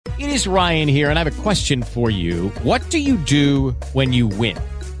It is Ryan here, and I have a question for you. What do you do when you win?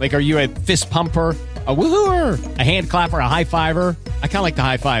 Like, are you a fist pumper, a woohooer, a hand clapper, a high fiver? I kind of like the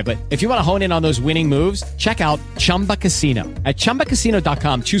high five, but if you want to hone in on those winning moves, check out Chumba Casino. At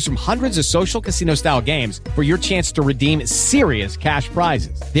ChumbaCasino.com, choose from hundreds of social casino-style games for your chance to redeem serious cash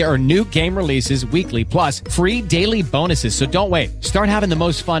prizes. There are new game releases weekly, plus free daily bonuses. So don't wait. Start having the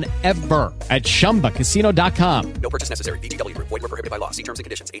most fun ever at ChumbaCasino.com. No purchase necessary. VGW Group. Void where prohibited by law. See terms and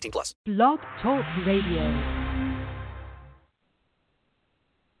conditions. 18+. Blog Talk Radio.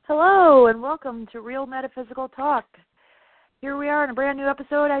 Hello, and welcome to Real Metaphysical Talk. Here we are in a brand new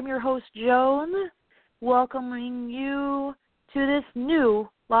episode. I'm your host, Joan, welcoming you to this new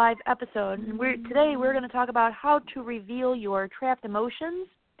live episode. And today we're going to talk about how to reveal your trapped emotions.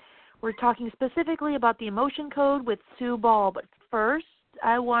 We're talking specifically about the emotion code with Sue Ball. But first,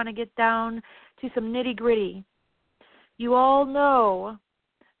 I want to get down to some nitty-gritty. You all know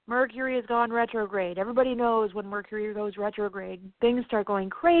Mercury has gone retrograde. Everybody knows when Mercury goes retrograde, things start going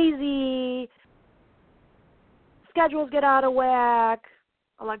crazy, schedules get out of whack,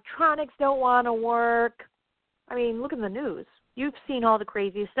 electronics don't want to work. I mean, look in the news. You've seen all the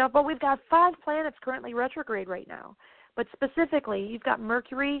crazy stuff, but we've got 5 planets currently retrograde right now. But specifically, you've got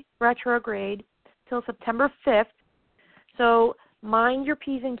Mercury retrograde till September 5th. So mind your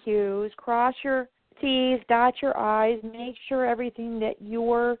P's and Q's, cross your T's, dot your I's, make sure everything that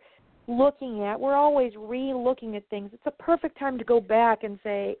you're looking at, we're always re-looking at things. It's a perfect time to go back and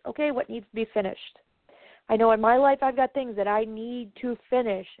say, okay, what needs to be finished? I know in my life I've got things that I need to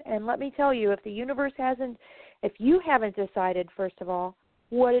finish. And let me tell you, if you haven't decided, first of all,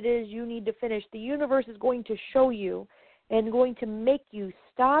 what it is you need to finish, the universe is going to show you and going to make you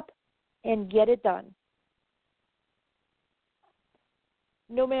stop and get it done.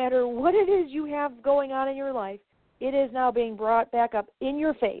 No matter what it is you have going on in your life, it is now being brought back up in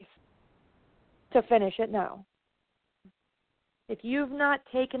your face to finish it now. If you've not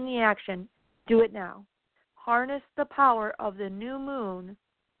taken the action, do it now. Harness the power of the new moon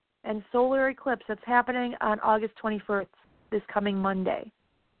and solar eclipse that's happening on August 21st, this coming Monday.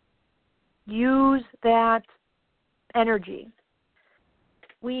 Use that energy.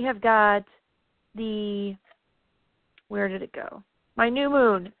 We have got where did it go? My new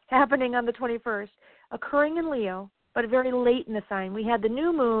moon happening on the 21st, occurring in Leo, but very late in the sign. We had the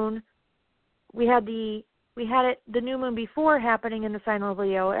new moon. We had the new moon before happening in the sign of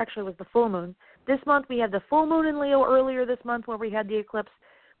Leo. It actually was the full moon. This month we had the full moon in Leo earlier this month where we had the eclipse.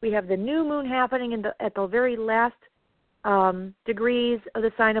 We have the new moon happening at the very last degrees of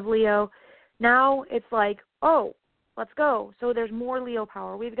the sign of Leo. Now it's like, oh, let's go. So there's more Leo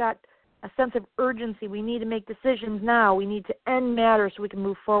power. We've got a sense of urgency. We need to make decisions now. We need to end matters so we can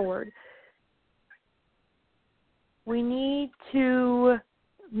move forward. We need to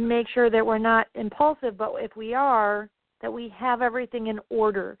make sure that we're not impulsive, but if we are, that we have everything in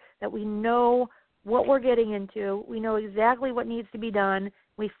order, that we know what we're getting into, we know exactly what needs to be done,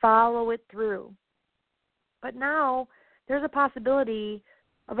 we follow it through. But now there's a possibility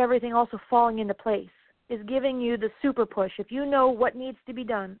of everything also falling into place, is giving you the super push. If you know what needs to be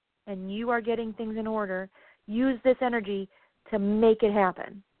done, and you are getting things in order, use this energy to make it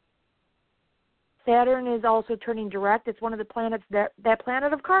happen. Saturn is also turning direct. It's one of the planets that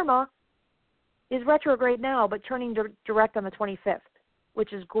planet of karma is retrograde now, but turning direct on the 25th,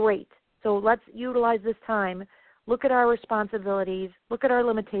 which is great. So let's utilize this time, look at our responsibilities, look at our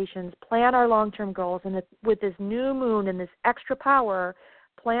limitations, plan our long-term goals, and with this new moon and this extra power,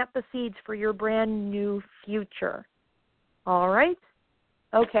 plant the seeds for your brand new future. All right?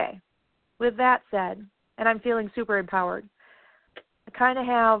 Okay, with that said, and I'm feeling super empowered, I kind of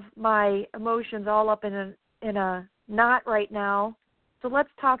have my emotions all up in a knot right now. So let's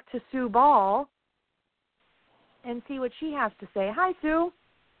talk to Sue Ball and see what she has to say. Hi, Sue.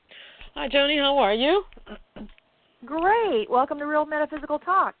 Hi, Joni. How are you? Great. Welcome to Real Metaphysical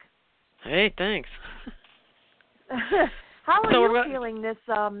Talk. Hey, thanks. How are you feeling this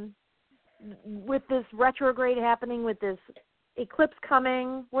with this retrograde happening, with this eclipse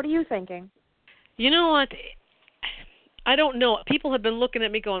coming? What are you thinking? You know what? I don't know. People have been looking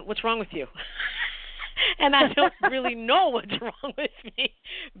at me going, what's wrong with you? And I don't really know what's wrong with me.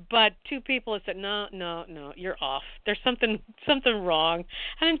 But 2 people have said, no, you're off. There's something wrong.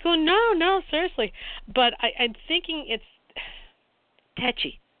 And I'm going, no, seriously. But I'm thinking it's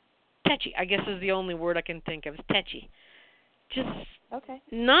tetchy. Tetchy, I guess, is the only word I can think of. It's tetchy. Just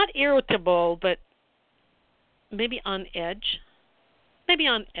not irritable, but maybe on edge.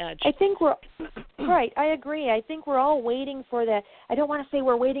 I think we're right. I agree. I think we're all waiting for that. I don't want to say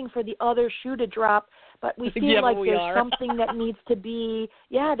we're waiting for the other shoe to drop, but we feel Yeah, like but we there's are. something that needs to be,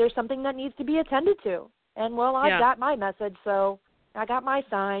 there's something that needs to be attended to. And well, I've Yeah. got my message, so I got my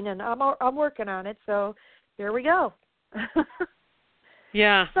sign, and I'm working on it. So here we go.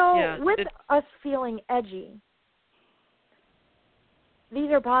 Yeah. So yeah. with us feeling edgy,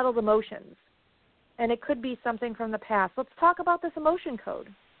 these are bottled emotions, and it could be something from the past. Let's talk about this emotion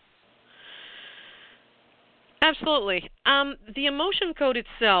code. Absolutely. The emotion code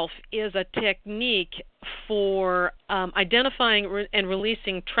itself is a technique for identifying and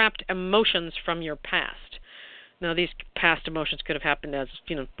releasing trapped emotions from your past. Now, these past emotions could have happened as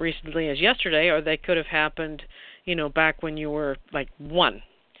recently as yesterday, or they could have happened, back when you were like 1.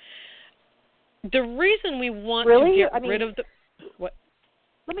 The reason we want to get rid of the what?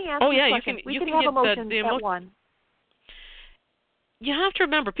 Let me ask you a a question. question. We You can can have get emotions the at 1. You have to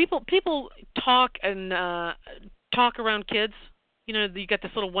remember, people talk and talk around kids. You got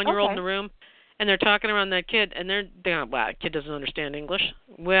this little 1-year-old in the room, and they're talking around that kid, and they're going, wow, that kid doesn't understand English.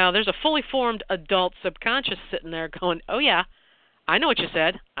 Well, there's a fully formed adult subconscious sitting there going, oh, yeah, I know what you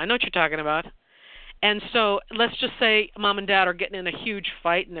said. I know what you're talking about. And so let's just say mom and dad are getting in a huge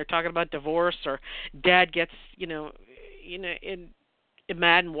fight, and they're talking about divorce, or dad gets,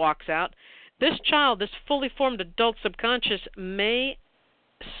 mad and walks out. This child, this fully formed adult subconscious, may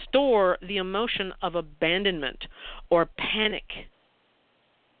store the emotion of abandonment or panic.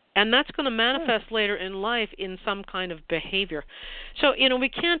 And that's going to manifest later in life in some kind of behavior. So, we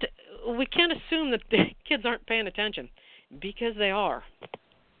can't assume that the kids aren't paying attention, because they are.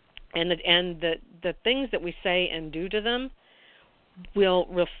 And the things that we say and do to them will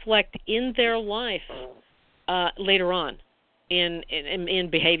reflect in their life later on. In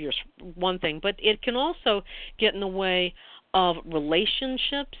behaviors, one thing, but it can also get in the way of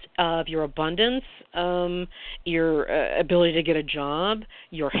relationships, of your abundance, your ability to get a job,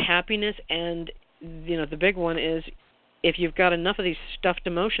 your happiness, and the big one is if you've got enough of these stuffed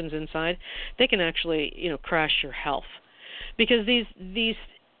emotions inside, they can actually crash your health, because these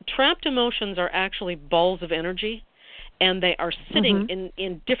trapped emotions are actually balls of energy. And they are sitting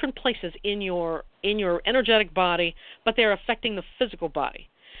in different places in your energetic body, but they are affecting the physical body.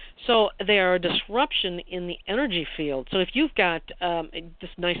 So they are a disruption in the energy field. So if you've got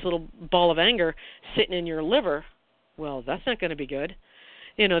this nice little ball of anger sitting in your liver, well, that's not going to be good.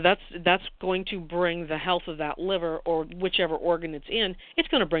 That's going to bring the health of that liver or whichever organ it's in. It's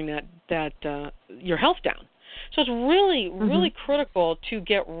going to bring that your health down. So it's really critical to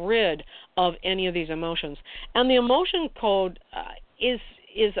get rid of any of these emotions. And the emotion code is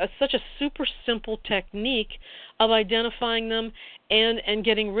such a super simple technique of identifying them and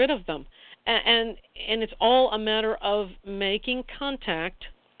getting rid of them. And it's all a matter of making contact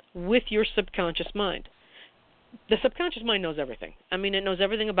with your subconscious mind. The subconscious mind knows everything. I mean, it knows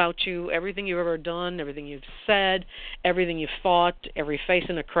everything about you, everything you've ever done, everything you've said, everything you've thought, every face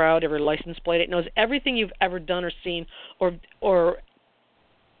in a crowd, every license plate. It knows everything you've ever done or seen or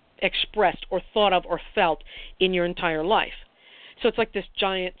expressed or thought of or felt in your entire life. So it's like this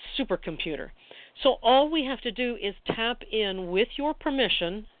giant supercomputer. So all we have to do is tap in with your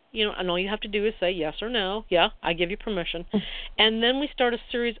permission, and all you have to do is say yes or no. Yeah, I give you permission. And then we start a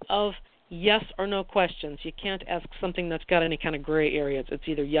series of yes or no questions. You can't ask something that's got any kind of gray areas. It's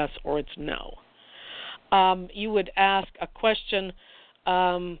either yes or it's no. You would ask a question,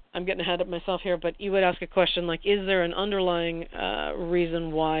 I'm getting ahead of myself here, but you would ask a question like, is there an underlying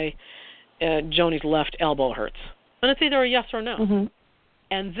reason why Joni's left elbow hurts? And it's either a yes or no.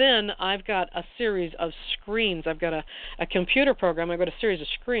 And then I've got a series of screens. I've got a computer program. I've got a series of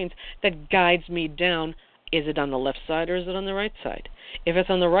screens that guides me down. Is it on the left side or is it on the right side? If it's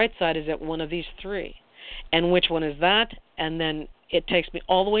on the right side, is it one of these three? And which one is that? And then it takes me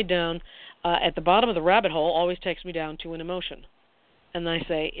all the way down. At the bottom of the rabbit hole always takes me down to an emotion. And I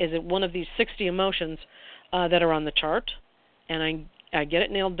say, is it one of these 60 emotions that are on the chart? And I get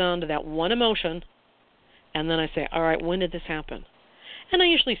it nailed down to that one emotion. And then I say, all right, when did this happen? And I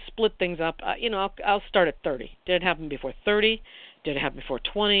usually split things up. I'll start at 30. Did it happen before 30? Did it happen before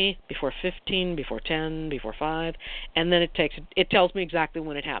 20, before 15, before 10, before 5? And then it tells me exactly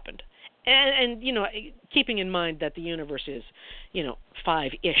when it happened. And keeping in mind that the universe is,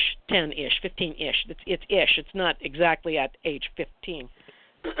 5-ish, 10-ish, 15-ish. It's ish. It's not exactly at age 15.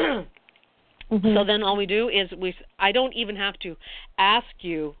 So then all we do is I don't even have to ask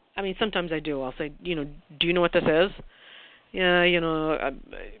you. I mean, sometimes I do. I'll say, do you know what this is? Yeah,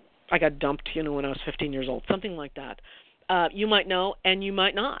 I got dumped, when I was 15 years old, something like that. You might know, and you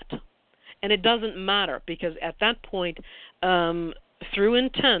might not. And it doesn't matter, because at that point, through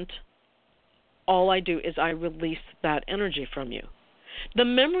intent, all I do is I release that energy from you. The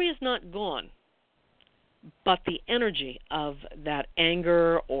memory is not gone. but the energy of that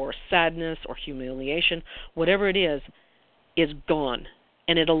anger or sadness or humiliation, whatever it is gone,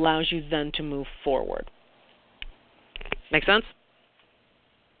 and it allows you then to move forward. Make sense?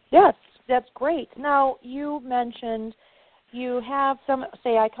 Yes, that's great. Now, you mentioned you have some,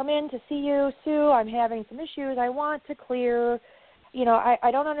 say I come in to see you, Sue, I'm having some issues I want to clear. I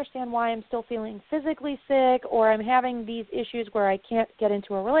don't understand why I'm still feeling physically sick, or I'm having these issues where I can't get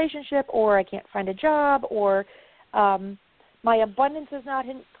into a relationship, or I can't find a job, or my abundance is not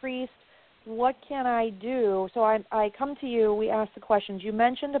increased. What can I do? So I come to you, we ask the questions. You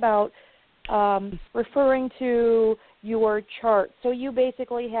mentioned about referring to your chart. So you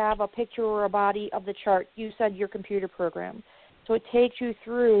basically have a picture or a body of the chart. You said your computer program. So it takes you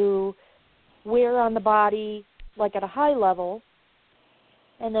through where on the body, like at a high level,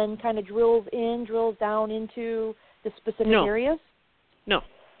 and then kind of drills down into the specific areas? No.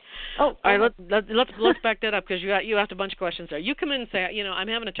 Oh, all right. Let's back that up, because you asked a bunch of questions there. You come in and say, I'm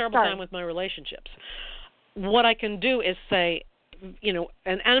having a terrible time with my relationships. What I can do is say,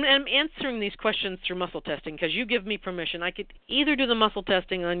 and I'm answering these questions through muscle testing, because you give me permission. I could either do the muscle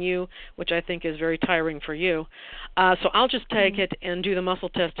testing on you, which I think is very tiring for you. So I'll just take it and do the muscle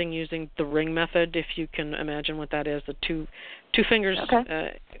testing using the ring method, if you can imagine what that is. The two fingers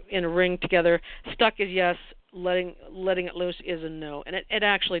in a ring together. Stuck is yes. Letting it loose is a no. And it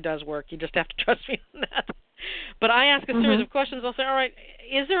actually does work. You just have to trust me on that. But I ask a series of questions. I'll say, all right,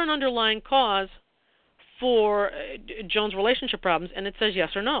 is there an underlying cause for Joan's relationship problems? And it says yes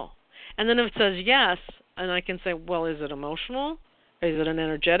or no. And then if it says yes, and I can say, well, is it emotional? Is it an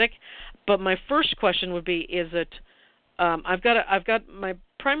energetic? But my first question would be, is it, I've got my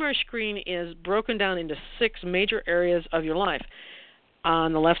primary screen is broken down into 6 major areas of your life.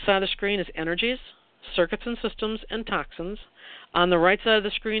 On the left side of the screen is energies, circuits and systems, and toxins. On the right side of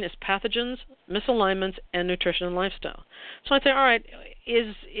the screen is pathogens, misalignments, and nutrition and lifestyle. So I'd say, all right,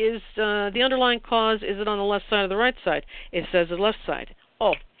 is the underlying cause, is it on the left side or the right side? It says the left side.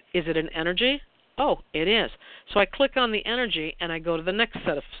 Oh, is it an energy? Oh, it is. So I click on the energy, and I go to the next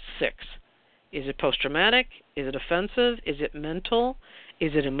set of 6. Is it post-traumatic? Is it offensive? Is it mental?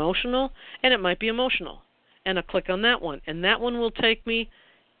 Is it emotional? And it might be emotional. And I click on that one, and that one will take me.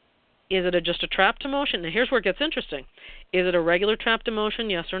 Is it just a trapped emotion? Now, here's where it gets interesting. Is it a regular trapped emotion,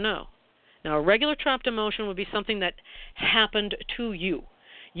 yes or no? Now, a regular trapped emotion would be something that happened to you.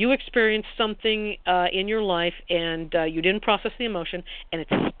 You experienced something in your life, and you didn't process the emotion, and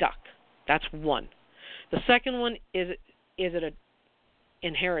it's stuck. That's one. The second one is it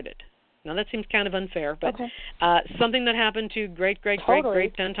inherited? Now, that seems kind of unfair, but something that happened to great,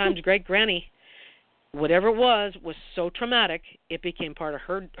 10 times great-granny. Whatever it was so traumatic, it became part of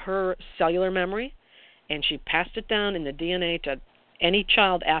her cellular memory, and she passed it down in the DNA to any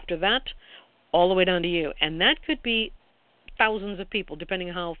child after that, all the way down to you. And that could be thousands of people, depending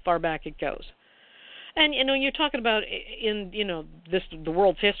on how far back it goes. And, you're talking about in, the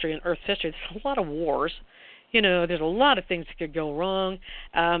world's history and Earth's history, there's a lot of wars. There's a lot of things that could go wrong.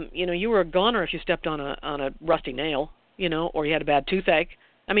 You were a goner if you stepped on a rusty nail, or you had a bad toothache.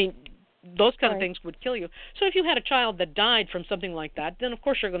 I mean, those kind of things would kill you. So if you had a child that died from something like that, then of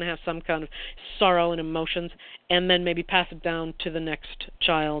course you're going to have some kind of sorrow and emotions, and then maybe pass it down to the next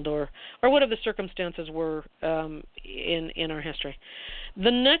child or whatever the circumstances were in our history. The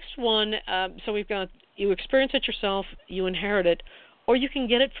next one, so we've got you experience it yourself, you inherit it, or you can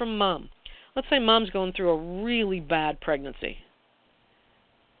get it from mom. Let's say mom's going through a really bad pregnancy.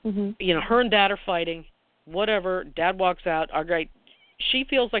 Her and dad are fighting, whatever. Dad walks out. All right. She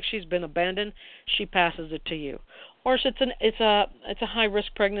feels like she's been abandoned. She passes it to you. Or if it's a high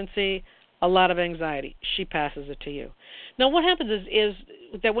risk pregnancy, a lot of anxiety. She passes it to you. Now, what happens is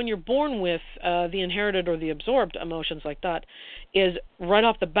that when you're born with the inherited or the absorbed emotions like that, is right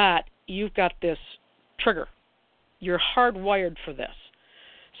off the bat you've got this trigger. You're hardwired for this.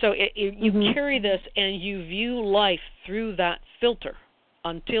 So you carry this and you view life through that filter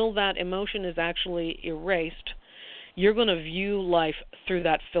until that emotion is actually erased. You're going to view life through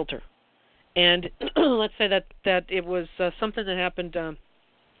that filter. And let's say that it was something that happened,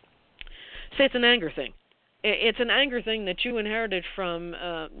 say it's an anger thing. It's an anger thing that you inherited from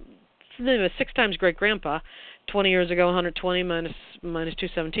 6 times great-grandpa, 20 years ago, 120 minus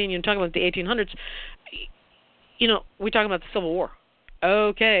 217. You're talking about the 1800s. We're talking about the Civil War.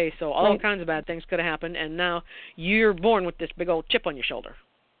 Okay, so all kinds of bad things could have happened, and now you're born with this big old chip on your shoulder.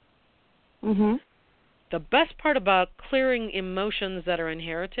 The best part about clearing emotions that are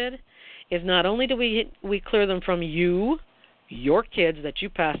inherited is not only do we clear them from you, your kids that you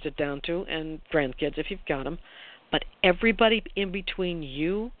passed it down to, and grandkids if you've got them, but everybody in between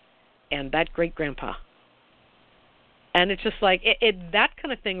you and that great-grandpa. And it's just like, that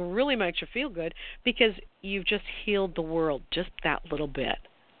kind of thing really makes you feel good because you've just healed the world just that little bit.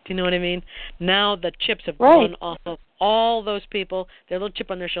 Do you know what I mean? Now the chips have gone off of all those people. Their little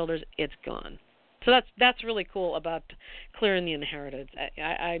chip on their shoulders, it's gone. So that's really cool about clearing the inheritance.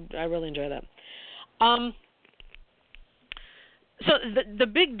 I really enjoy that. So the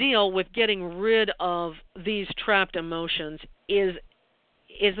big deal with getting rid of these trapped emotions is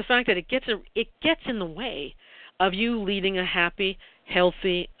the fact that it gets in the way of you leading a happy,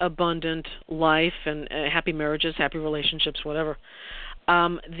 healthy, abundant life and happy marriages, happy relationships, whatever.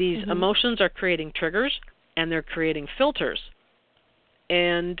 These emotions are creating triggers and they're creating filters,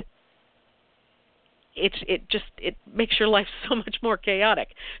 and it makes your life so much more chaotic.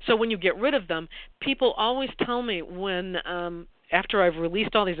 So when you get rid of them, people always tell me when after I've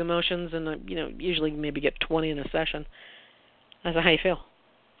released all these emotions, and usually maybe get 20 in a session, I say, "How you feel?"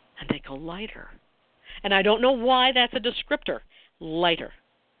 And they go, "Lighter." And I don't know why that's a descriptor, lighter,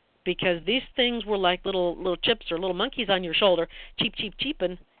 because these things were like little chips or little monkeys on your shoulder,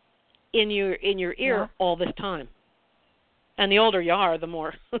 cheeping in your ear all this time. And the older you are, the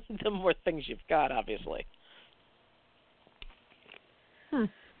more the more things you've got, obviously.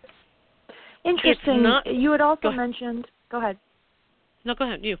 Interesting. You had also mentioned. Go ahead. No, go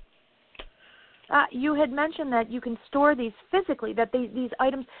ahead. You. You had mentioned that you can store these physically, that these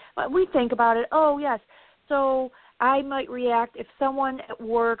items, we think about it, oh, yes. So I might react if someone at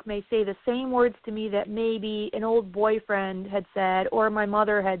work may say the same words to me that maybe an old boyfriend had said or my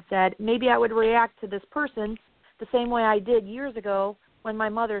mother had said. Maybe I would react to this person the same way I did years ago when my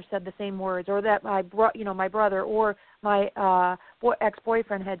mother said the same words, or that my brother or my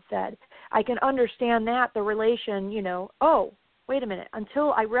ex-boyfriend had said. I can understand that, the relation, oh, wait a minute,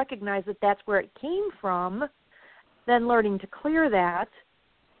 until I recognize that that's where it came from, then learning to clear that.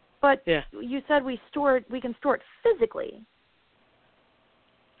 But you said we can store it physically.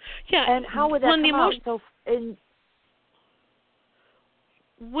 Yeah. And how would that come out? So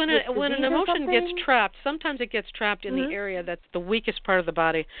when an emotion gets trapped, sometimes it gets trapped in the area that's the weakest part of the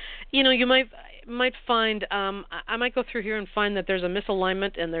body. You might find, I might go through here and find that there's a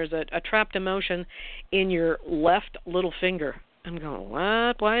misalignment and there's a trapped emotion in your left little finger. I'm going,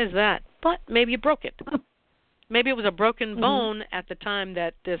 what? Why is that? But maybe you broke it. Maybe it was a broken bone at the time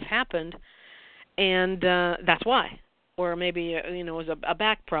that this happened, and that's why. Or maybe it was a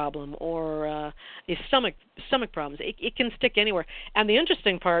back problem or a stomach problems. It can stick anywhere. And the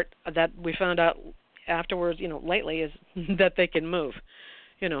interesting part that we found out afterwards, lately, is that they can move.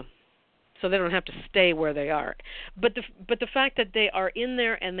 So they don't have to stay where they are. But the fact that they are in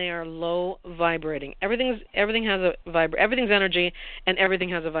there and they are low vibrating. Everything's energy and everything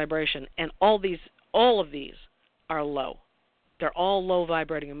has a vibration, and all of these are low. They're all low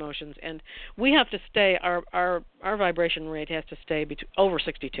vibrating emotions, and we have to stay. Our vibration rate has to stay over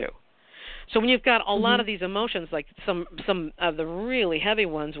 62. So when you've got a lot of these emotions, like some of the really heavy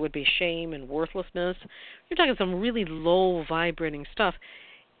ones would be shame and worthlessness. You're talking some really low vibrating stuff.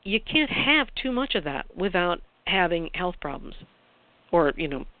 You can't have too much of that without having health problems, or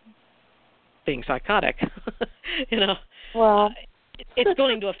being psychotic. Well, it's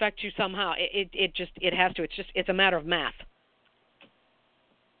going to affect you somehow. It has to. It's a matter of math.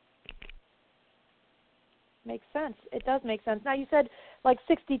 Makes sense. It does make sense. Now, you said like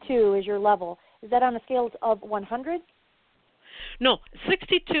 62 is your level. Is that on a scale of 100? No,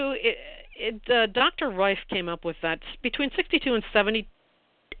 62. Dr. Reif came up with that. Between 62 and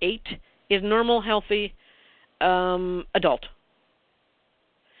 78 is normal, healthy adult.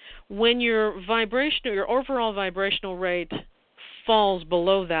 When your overall vibrational rate falls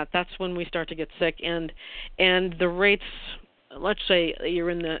below that, that's when we start to get sick, and the rates. Let's say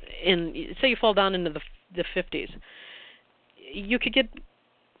you're say you fall down into the 50s. You've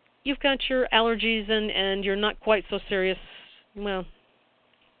got your allergies and you're not quite so serious. Well,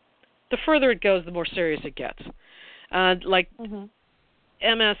 the further it goes, the more serious it gets.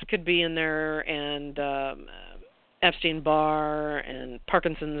 MS could be in there, and Epstein-Barr and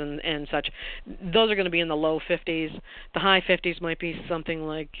Parkinson's and such. Those are going to be in the low 50s. The high 50s might be something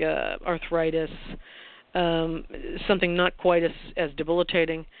like arthritis, something not quite as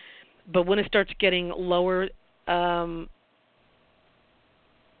debilitating. But when it starts getting lower, the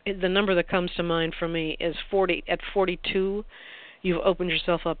number that comes to mind for me is 40. At 42, you've opened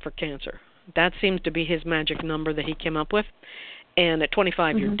yourself up for cancer. That seems to be his magic number that he came up with. And at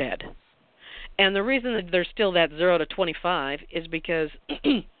 25, you're dead. And the reason that there's still that 0 to 25 is because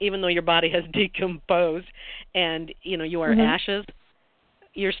even though your body has decomposed and you are ashes,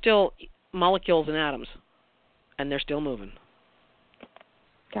 you're still molecules and atoms, and they're still moving.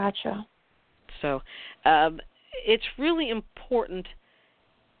 Gotcha. So it's really important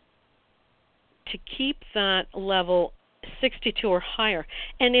to keep that level 62 or higher.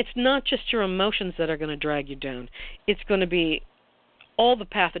 And it's not just your emotions that are going to drag you down. It's going to be all the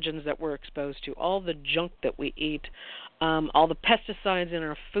pathogens that we're exposed to, all the junk that we eat, all the pesticides in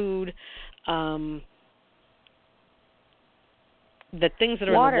our food, the things that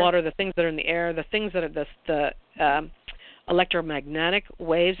are in the water, the things that are in the air, the things that are the electromagnetic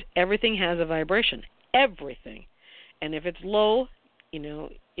waves. Everything has a vibration. Everything. And if it's low,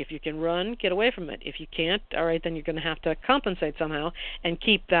 if you can run, get away from it. If you can't, all right, then you're going to have to compensate somehow and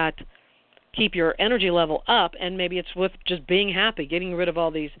keep your energy level up. And maybe it's with just being happy, getting rid of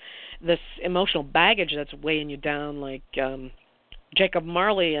all this emotional baggage that's weighing you down, like Jacob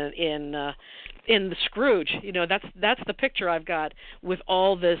Marley in the Scrooge. That's the picture I've got with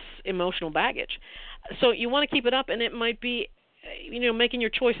all this emotional baggage. So you want to keep it up, and it might be, making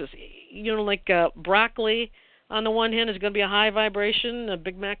your choices. Like broccoli on the one hand is going to be a high vibration. A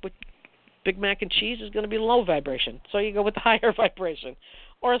Big Mac and cheese is going to be low vibration. So you go with the higher vibration.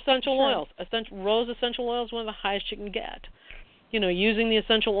 Or essential oils. Rose essential oil is one of the highest you can get. Using the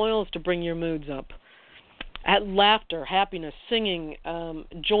essential oils to bring your moods up. Laughter, happiness, singing,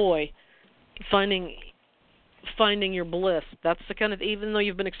 joy, finding your bliss. That's the kind of, even though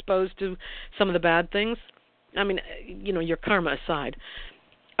you've been exposed to some of the bad things, your karma aside,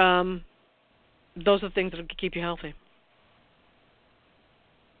 those are the things that keep you healthy.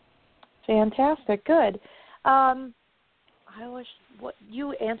 Fantastic. Good.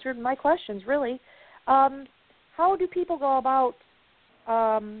 You answered my questions, really. How do people go about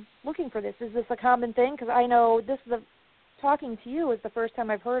looking for this? Is this a common thing? Because I know talking to you is the first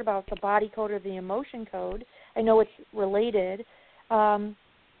time I've heard about the body code or the emotion code. I know it's related.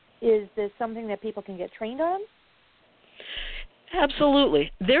 Is this something that people can get trained on?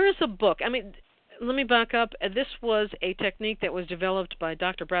 Absolutely. There is a book. Let me back up. This was a technique that was developed by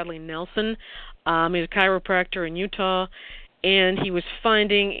Dr. Bradley Nelson. He's a chiropractor in Utah, and he was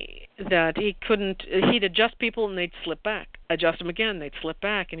finding that he'd adjust people and they'd slip back. Adjust them again, they'd slip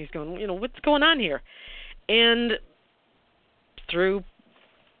back, and he's going, what's going on here? And through,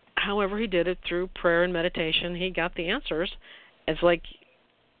 however he did it, through prayer and meditation, he got the answers. It's like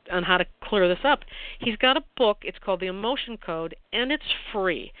on how to clear this up. He's got a book. It's called The Emotion Code, and it's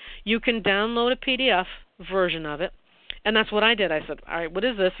free. You can download a PDF version of it, and that's what I did. I said, all right, what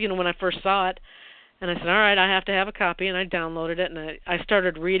is this? When I first saw it, and I said, all right, I have to have a copy, and I downloaded it, and I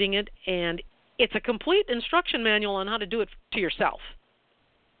started reading it, and it's a complete instruction manual on how to do it to yourself.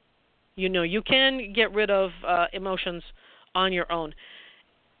 You can get rid of emotions on your own.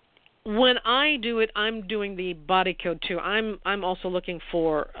 When I do it, I'm doing the body code too. I'm also looking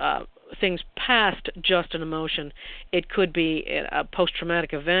for things past just an emotion. It could be a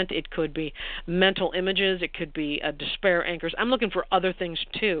post-traumatic event. It could be mental images. It could be despair anchors. I'm looking for other things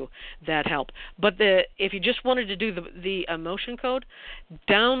too that help. But if you just wanted to do the emotion code,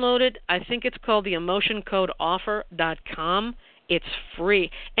 download it. I think it's called the emotioncodeoffer.com. It's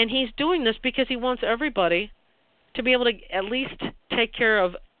free. And he's doing this because he wants everybody to be able to at least take care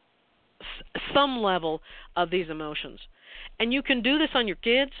of some level of these emotions. And you can do this on your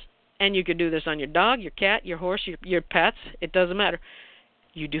kids, and you can do this on your dog, your cat, your horse, your pets. It doesn't matter.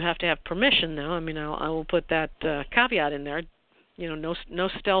 You do have to have permission now. I will put that caveat in there. No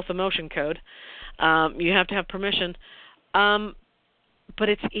stealth emotion code. You have to have permission. But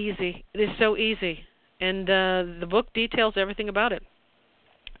it's easy. It is so easy. And the book details everything about it.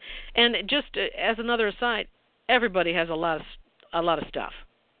 And just as another aside, everybody has a lot of stuff.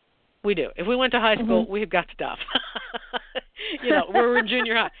 We do. If we went to high school, we've got stuff. We're in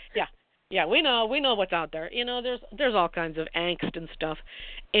junior high. Yeah, we know what's out there. There's all kinds of angst and stuff.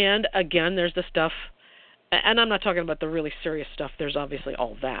 And again, there's the stuff, and I'm not talking about the really serious stuff. There's obviously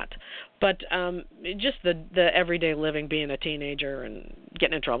all that. But just the everyday living, being a teenager and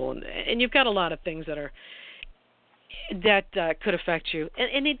getting in trouble, and you've got a lot of things that could affect you.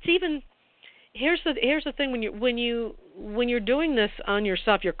 And it's even, here's the thing, when you're doing this on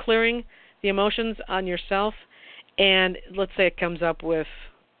yourself, you're clearing the emotions on yourself, and let's say it comes up with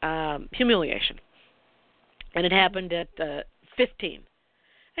humiliation, and it happened at 15,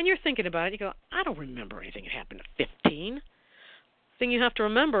 and you're thinking about it, you go, I don't remember anything that happened at 15. The thing you have to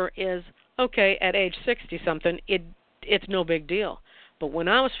remember is, okay, at age 60-something, it's no big deal, but when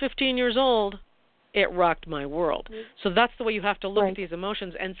I was 15 years old, it rocked my world. So that's the way you have to look at these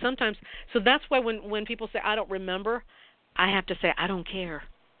emotions. And sometimes, so that's why when people say, I don't remember, I have to say, I don't care.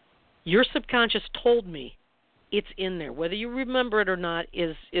 Your subconscious told me it's in there. Whether you remember it or not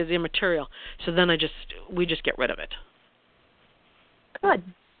is immaterial. So then we just get rid of it. Good.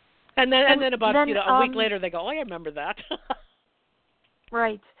 And then about a week later they go, oh, I remember that.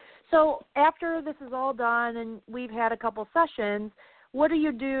 Right. So after this is all done and we've had a couple sessions, what do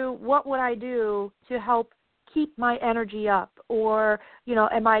you do? What would I do to help keep my energy up? Or,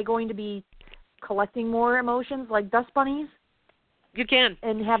 am I going to be collecting more emotions like dust bunnies? You can.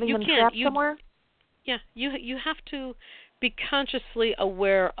 And having them trapped somewhere? Yeah, you have to be consciously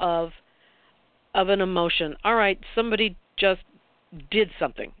aware of an emotion. All right, somebody just did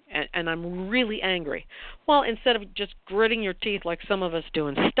something, and I'm really angry. Well, instead of just gritting your teeth like some of us do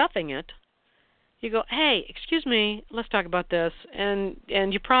and stuffing it, you go, hey, excuse me, let's talk about this, and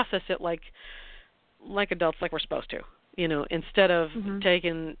you process it like adults, like we're supposed to, instead of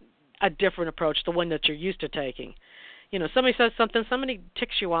taking a different approach, the one that you're used to taking. Somebody says something, somebody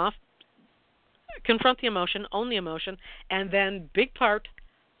ticks you off, confront the emotion, own the emotion, and then, big part,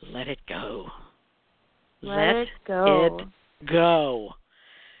 let it go. Let it go.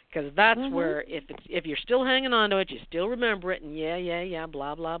 Because that's where, if you're still hanging on to it, you still remember it, and yeah,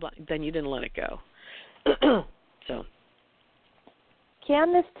 blah, blah, blah, then you didn't let it go. So.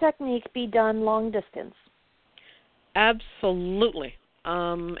 Can this technique be done long distance? Absolutely.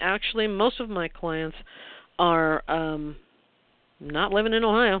 Actually, most of my clients are not living in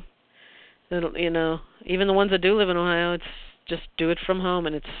Ohio. Even the ones that do live in Ohio, it's just do it from home,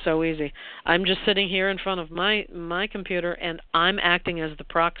 and it's so easy. I'm just sitting here in front of my computer, and I'm acting as the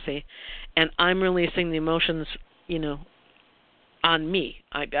proxy, and I'm releasing the emotions, on me.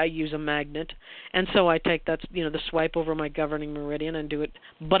 I use a magnet, and so I take the swipe over my governing meridian and do it,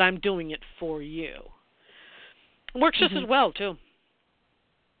 but I'm doing it for you. It works just as well, too.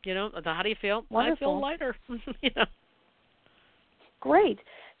 How do you feel? Wonderful. I feel lighter. Great.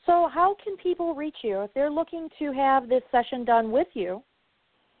 So how can people reach you? If they're looking to have this session done with you,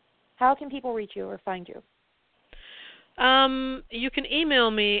 how can people reach you or find you? You can email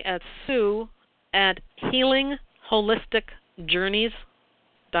me at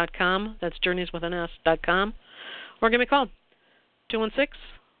sue@healingholisticjourneys.com. That's journeys with an S.com. Or give me a call,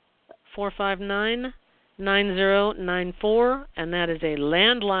 216-459-9094, and that is a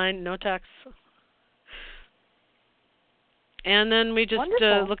landline, no text. And then we just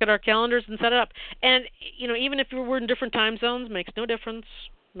look at our calendars and set it up. And, even if we're in different time zones, makes no difference.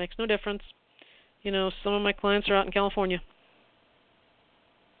 Some of my clients are out in California.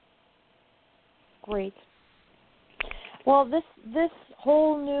 Great. Well, this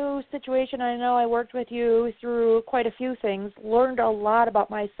whole new situation, I know I worked with you through quite a few things, learned a lot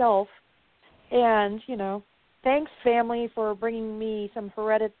about myself. And, thanks, family, for bringing me some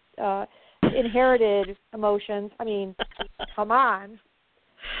inherited emotions. I mean, come on.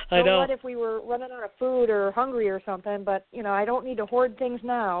 I know. What if we were running out of food or hungry or something? But I don't need to hoard things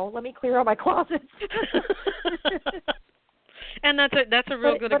now. Let me clear out my closet. And that's a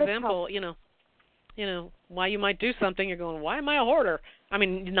real good example. Why you might do something. You're going, why am I a hoarder? I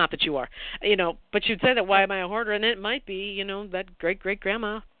mean, not that you are. But you'd say that, why am I a hoarder? And it might be, that great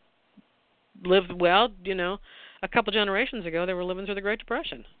grandma lived well. A couple generations ago, they were living through the Great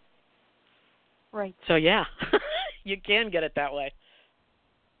Depression. Right. So, yeah, you can get it that way.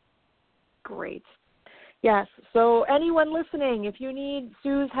 Great. Yes. So anyone listening, if you need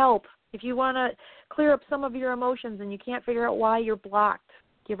Sue's help, if you want to clear up some of your emotions and you can't figure out why you're blocked,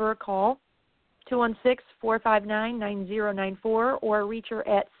 give her a call, 216-459-9094, or reach her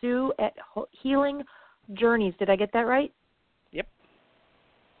at Sue@Healing Journeys. Did I get that right? Yep.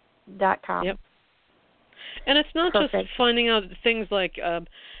 .com. Yep. And it's not Perfect. just finding out things like,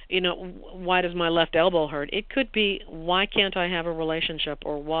 why does my left elbow hurt? It could be, why can't I have a relationship,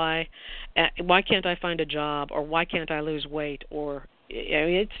 or why can't I find a job, or why can't I lose weight, or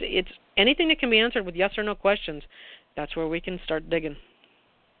it's anything that can be answered with yes or no questions. That's where we can start digging.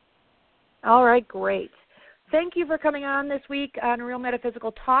 All right, great. Thank you for coming on this week on Real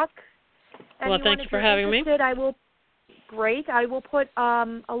Metaphysical Talk. Well, thank you for having me. Great. I will put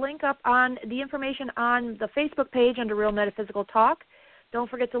a link up on the information on the Facebook page under Real Metaphysical Talk. Don't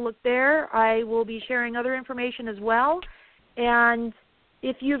forget to look there. I will be sharing other information as well. And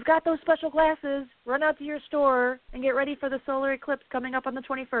if you've got those special glasses, run out to your store and get ready for the solar eclipse coming up on the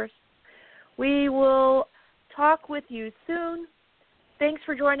 21st. We will talk with you soon. Thanks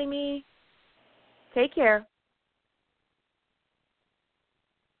for joining me. Take care.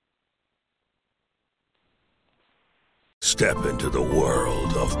 Step into the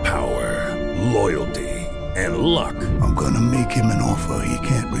world of power, loyalty, and luck. I'm gonna make him an offer he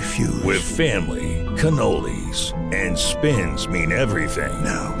can't refuse. With family, cannolis, and spins mean everything.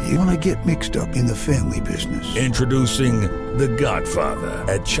 Now, you wanna get mixed up in the family business. Introducing The Godfather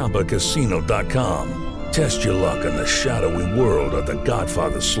at ChumbaCasino.com. Test your luck in the shadowy world of The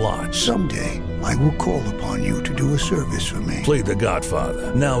Godfather slot. Someday, I will call upon you to do a service for me. Play The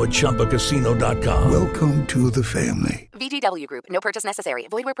Godfather, now at ChumbaCasino.com. Welcome to the family. VGW Group. No purchase necessary.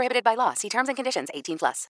 Void where prohibited by law. See terms and conditions. 18+.